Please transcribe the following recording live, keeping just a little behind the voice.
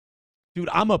Dude,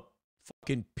 I'm a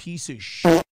fucking piece of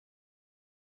shit.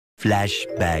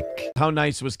 Flashback. How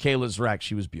nice was Kayla's rec?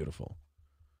 She was beautiful.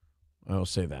 I will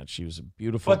say that. She was a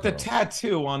beautiful But girl. the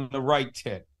tattoo on the right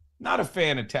tit. Not a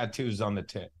fan of tattoos on the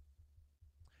tit.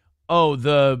 Oh,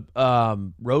 the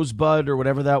rosebud or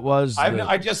whatever that was.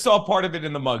 I just saw part of it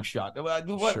in the mugshot.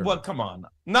 Sure. What? Come on.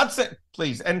 Not say,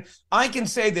 please. And I can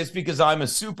say this because I'm a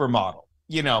supermodel.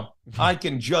 You know, I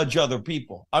can judge other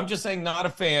people. I'm just saying not a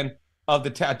fan of the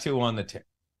tattoo on the tit.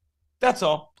 That's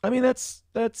all. I mean, that's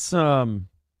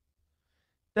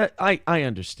that I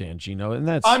understand, Gino, and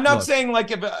that's. I'm not saying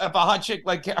like if a hot chick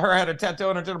like her had a tattoo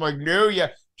on her tit, I'm like, no, yeah.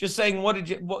 Just saying, what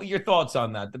are your thoughts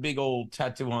on that? The big old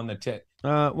tattoo on the tit.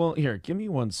 Well, here, give me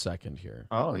 1 second here.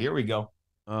 Oh, here we go.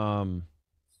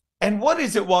 And what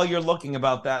is it while you're looking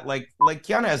about that? Like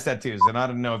Kiana has tattoos, and I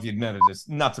don't know if you'd noticed this.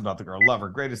 Nuts about the girl, love her,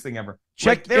 greatest thing ever.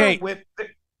 Check. Like,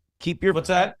 keep your. What's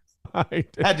that? I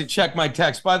had to check my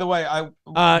text. By the way,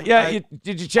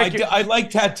 did you check? I like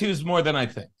tattoos more than I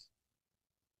think.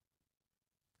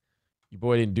 Your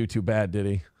boy didn't do too bad, did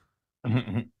he?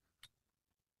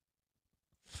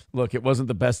 Look, it wasn't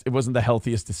the best. It wasn't the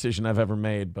healthiest decision I've ever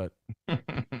made, but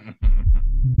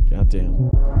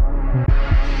goddamn.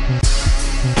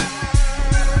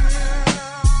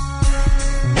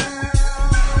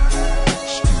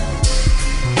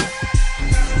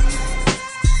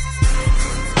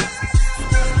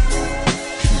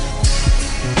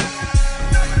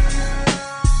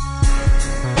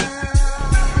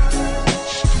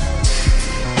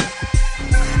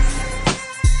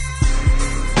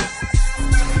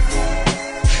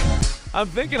 I'm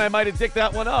thinking I might have dicked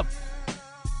that one up.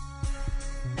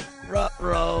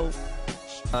 Ruh-roh.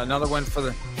 Another win for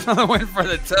the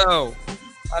toe.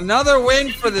 Another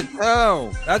win for the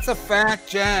toe. That's a fact,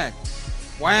 Jack.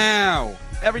 Wow.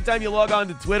 Every time you log on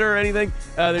to Twitter or anything,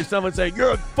 there's someone saying,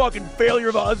 you're a fucking failure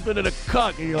of a husband and a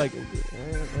cunt. And you're like, you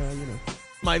know.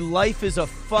 My life is a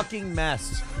fucking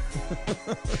mess.